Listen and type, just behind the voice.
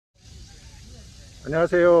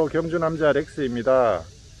안녕하세요. 경주남자 렉스입니다.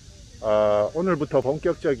 오늘부터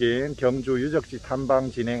본격적인 경주 유적지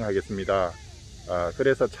탐방 진행하겠습니다.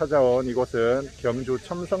 그래서 찾아온 이곳은 경주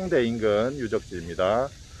첨성대 인근 유적지입니다.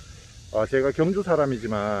 제가 경주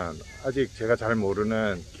사람이지만 아직 제가 잘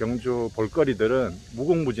모르는 경주 볼거리들은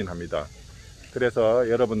무궁무진합니다. 그래서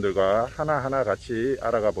여러분들과 하나하나 같이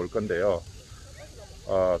알아가 볼 건데요.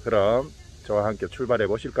 그럼 저와 함께 출발해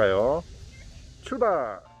보실까요?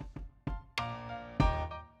 출발!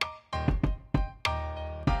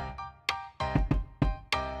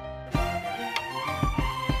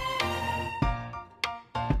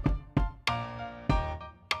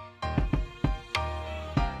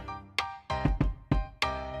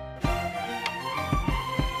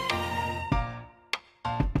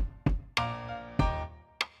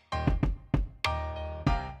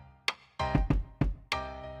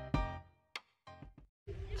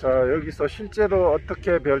 자, 여기서 실제로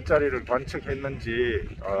어떻게 별자리를 관측했는지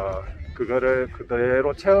그거를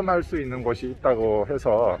그대로 체험할 수 있는 곳이 있다고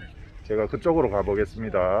해서 제가 그쪽으로 가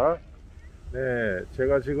보겠습니다. 네,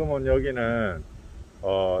 제가 지금 온 여기는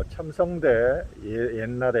첨성대,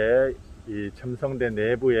 옛날에 이 첨성대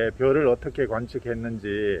내부에 별을 어떻게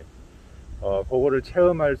관측했는지 그거를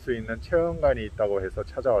체험할 수 있는 체험관이 있다고 해서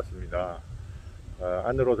찾아왔습니다.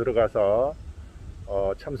 안으로 들어가서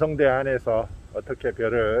첨성대 안에서 어떻게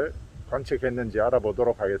별을 관측했는지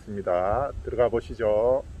알아보도록 하겠습니다. 들어가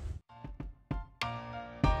보시죠.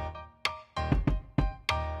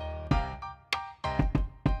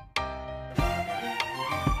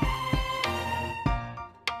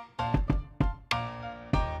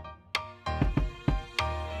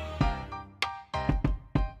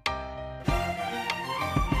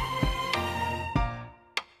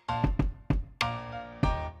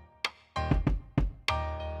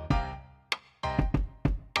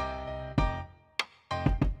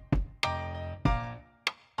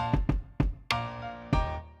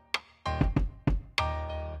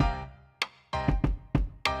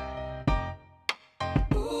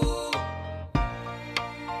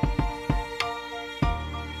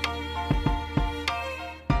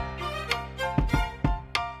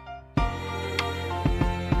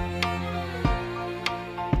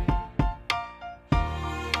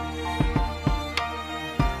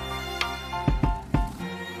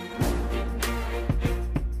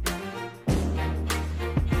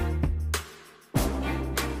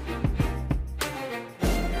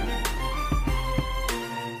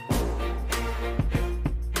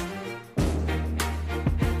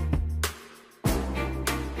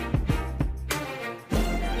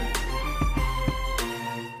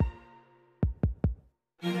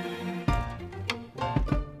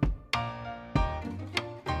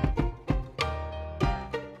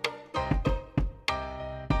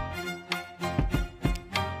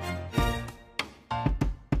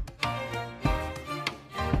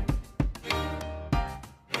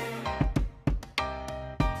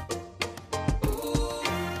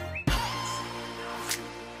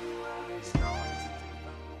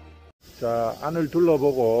 자, 안을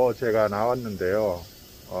둘러보고 제가 나왔는데요.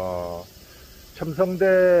 첨성대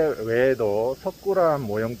외에도 석굴암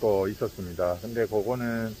모형도 있었습니다. 근데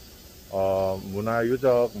그거는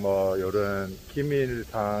문화유적 이런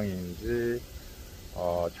기밀사항인지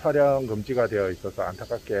촬영 금지가 되어 있어서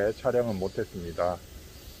안타깝게 촬영은 못했습니다.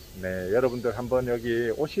 네, 여러분들 한번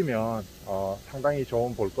여기 오시면 상당히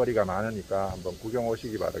좋은 볼거리가 많으니까 한번 구경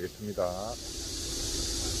오시기 바라겠습니다.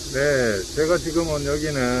 네, 제가 지금 온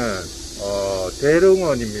여기는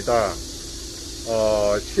대릉원입니다.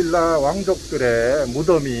 신라 왕족들의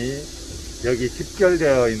무덤이 여기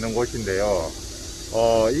집결되어 있는 곳인데요.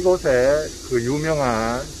 이곳에 그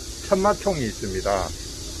유명한 천마총이 있습니다.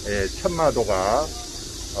 예, 천마도가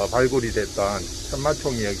발굴이 됐던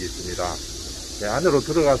천마총이 여기 있습니다. 네, 안으로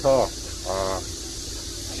들어가서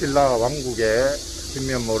신라 왕국의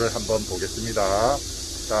진면모를 한번 보겠습니다.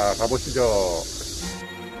 자, 가보시죠.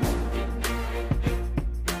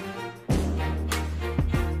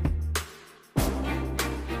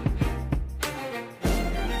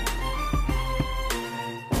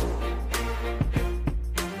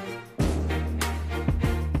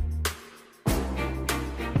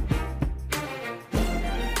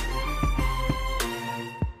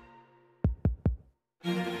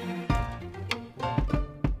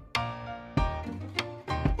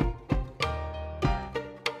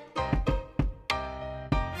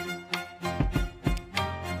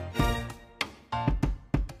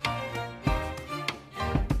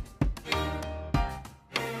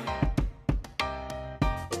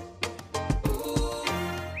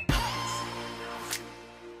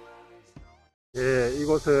 예,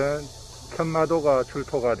 이곳은 천마도가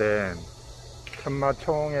출토가 된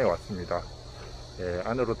천마총에 왔습니다. 예,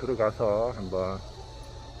 안으로 들어가서 한번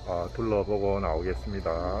둘러보고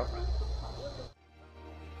나오겠습니다.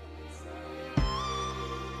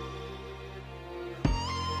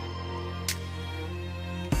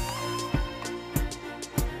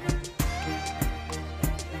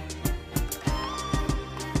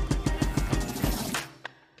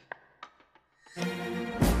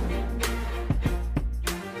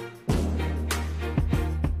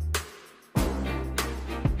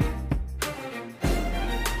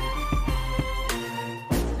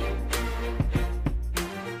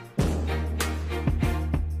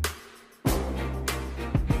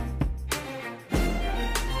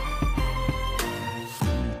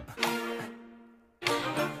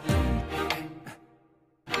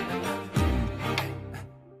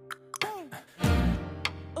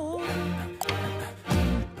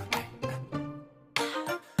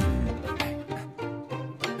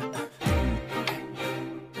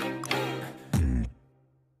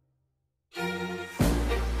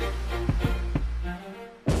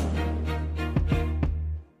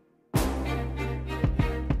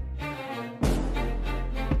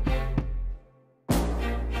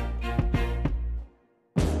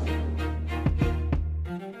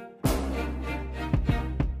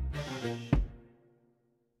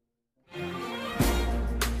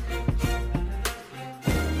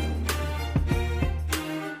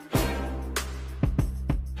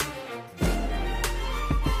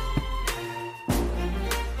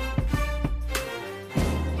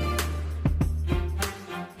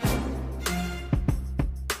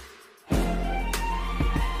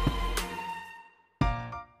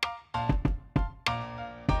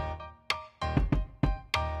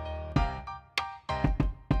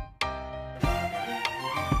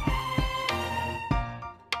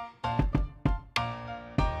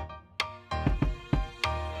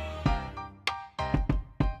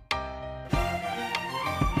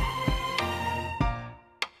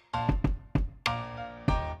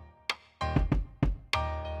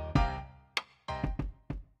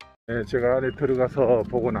 네, 제가 안에 들어가서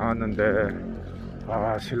보고 나왔는데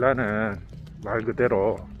신라는 말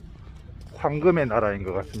그대로 황금의 나라인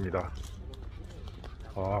것 같습니다.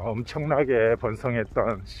 엄청나게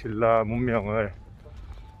번성했던 신라 문명을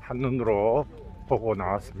한눈으로 보고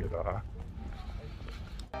나왔습니다.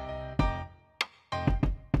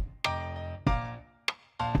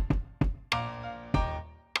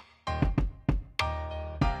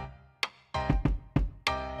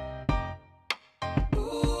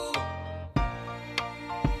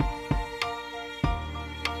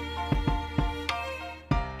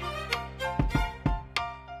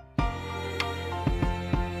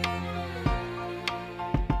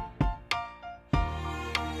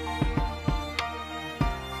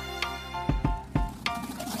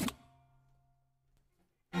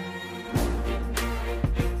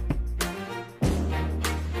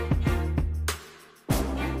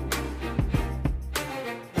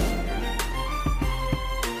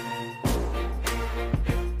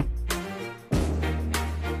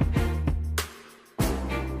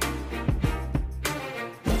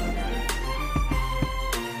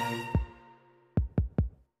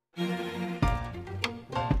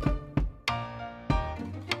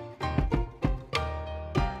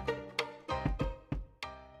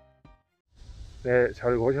 네,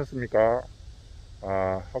 잘 보셨습니까?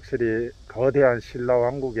 확실히 거대한 신라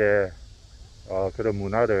왕국의 그런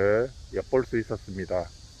문화를 엿볼 수 있었습니다.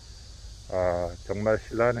 정말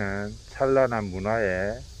신라는 찬란한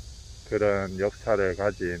문화의 그런 역사를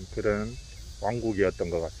가진 그런 왕국이었던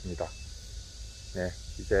것 같습니다. 네,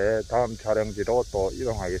 이제 다음 촬영지로 또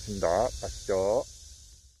이동하겠습니다. 가시죠.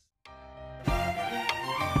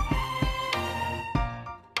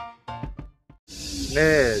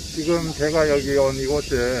 네, 지금 제가 여기 온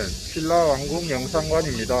이곳은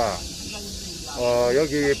신라왕궁영상관입니다.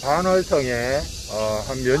 여기 반월성에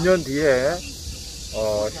한 몇 년 뒤에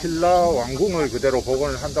신라왕궁을 그대로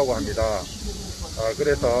복원을 한다고 합니다.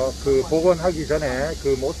 그래서 그 복원하기 전에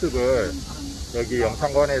그 모습을 여기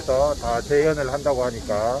영상관에서 다 재현을 한다고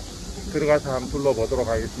하니까 들어가서 한번 둘러보도록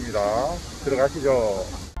하겠습니다.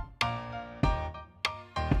 들어가시죠.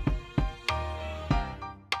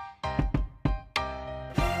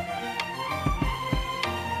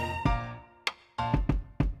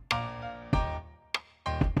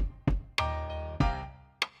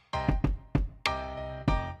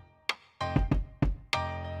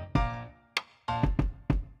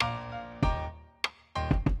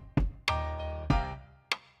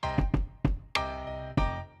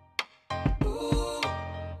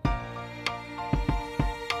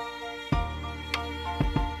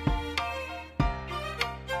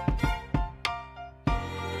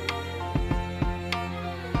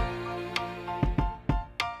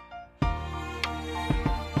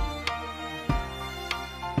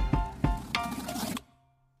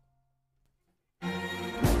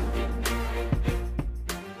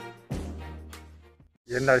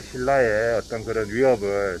 옛날 신라의 어떤 그런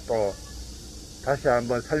위협을 또 다시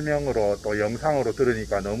한번 설명으로 또 영상으로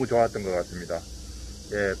들으니까 너무 좋았던 것 같습니다.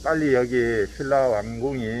 예, 빨리 여기 신라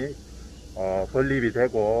왕궁이 건립이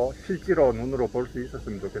되고 실제로 눈으로 볼 수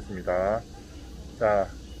있었으면 좋겠습니다. 자,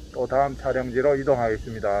 또 다음 촬영지로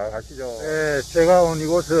이동하겠습니다. 가시죠. 네, 제가 온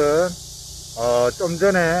이곳은 좀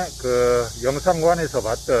전에 그 영상관에서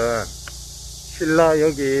봤던 신라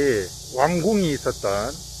여기 왕궁이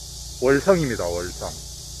있었던 월성입니다. 월성.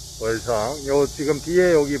 요 지금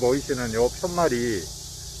뒤에 여기 보이시는 요 편말이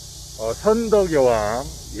선덕여왕,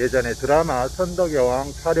 예전에 드라마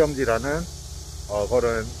선덕여왕 촬영지라는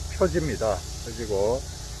그런 표지입니다. 표지고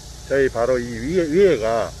저희 바로 이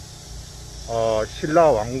위에가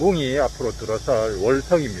신라 왕궁이 앞으로 들어설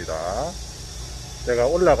월성입니다. 제가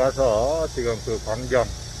올라가서 지금 그 광경,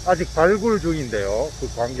 아직 발굴 중인데요. 그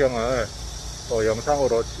광경을 또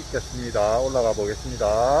영상으로 찍겠습니다. 올라가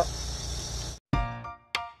보겠습니다.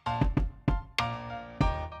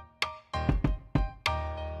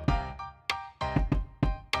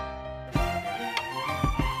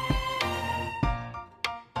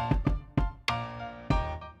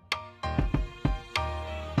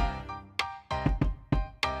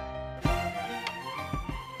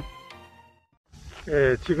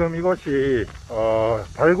 예, 지금 이것이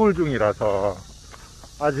발굴 중이라서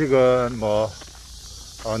아직은 뭐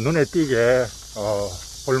눈에 띄게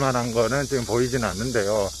볼만한 거는 지금 보이지는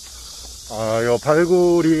않는데요. 요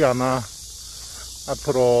발굴이 아마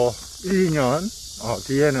앞으로 1, 2년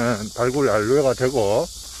뒤에는 발굴 완료가 되고,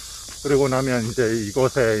 그리고 나면 이제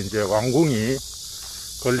이곳에 이제 왕궁이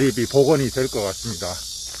건립이 복원이 될 것 같습니다.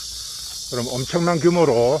 그럼 엄청난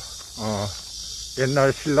규모로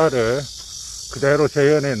옛날 신라를 그대로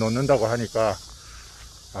재현해 놓는다고 하니까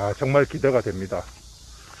정말 기대가 됩니다.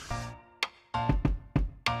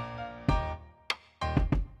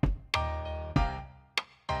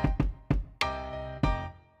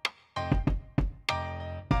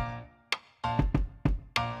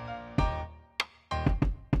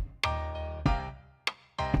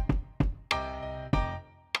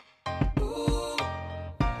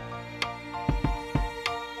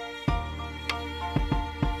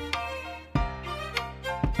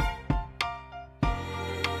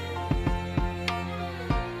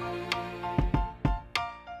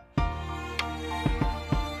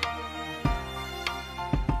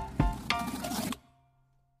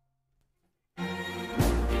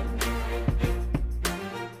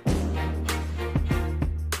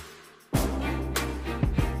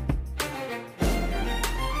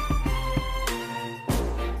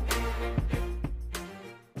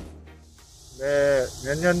 네,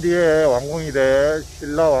 몇 년 뒤에 왕궁이 될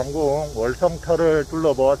신라왕궁 월성터를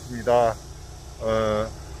둘러보았습니다.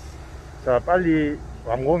 자, 빨리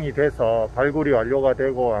왕궁이 돼서 발굴이 완료가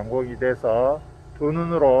되고 왕궁이 돼서 두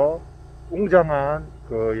눈으로 웅장한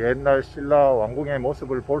그 옛날 신라 왕궁의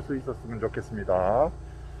모습을 볼 수 있었으면 좋겠습니다.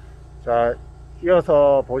 자,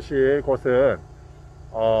 이어서 보실 곳은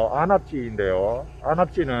안압지인데요.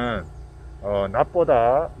 안압지는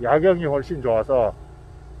낮보다 야경이 훨씬 좋아서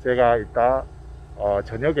제가 이따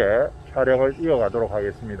저녁에 촬영을 이어가도록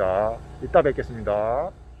하겠습니다. 이따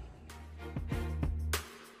뵙겠습니다.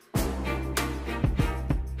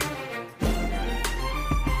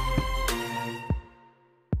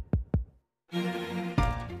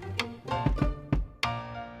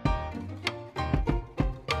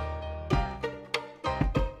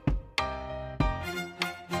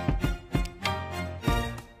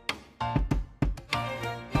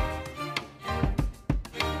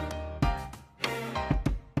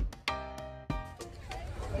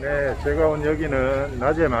 네, 제가 온 여기는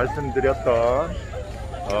낮에 말씀드렸던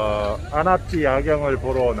안압지 야경을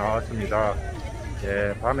보러 나왔습니다.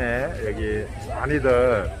 예, 밤에 여기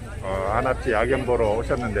많이들 안압지 야경 보러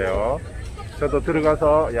오셨는데요. 저도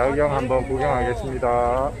들어가서 야경 한번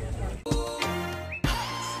구경하겠습니다.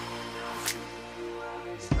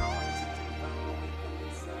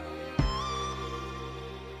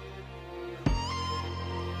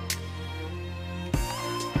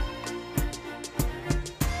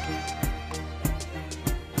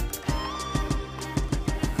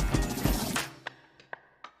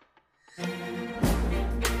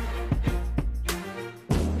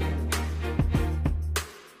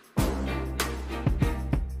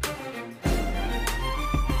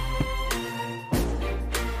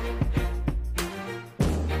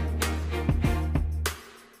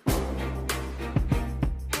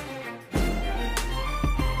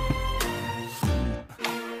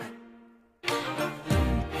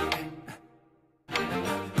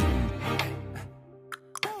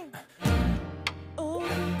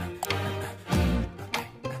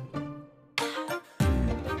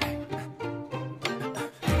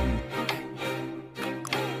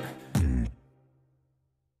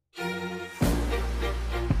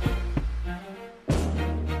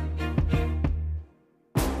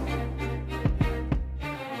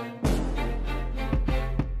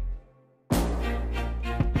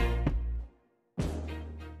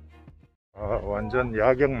 완전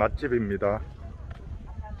야경 맛집입니다.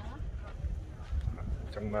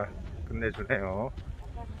 정말 끝내주네요.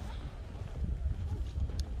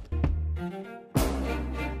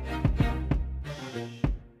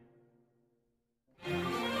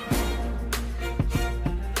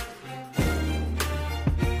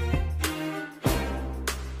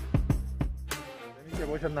 재밌게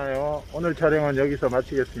보셨나요? 오늘 촬영은 여기서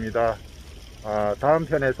마치겠습니다. 다음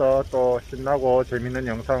편에서 또 신나고 재밌는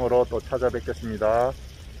영상으로 또 찾아뵙겠습니다.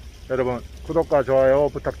 여러분 구독과 좋아요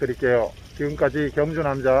부탁드릴게요. 지금까지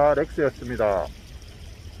경주남자 렉스였습니다.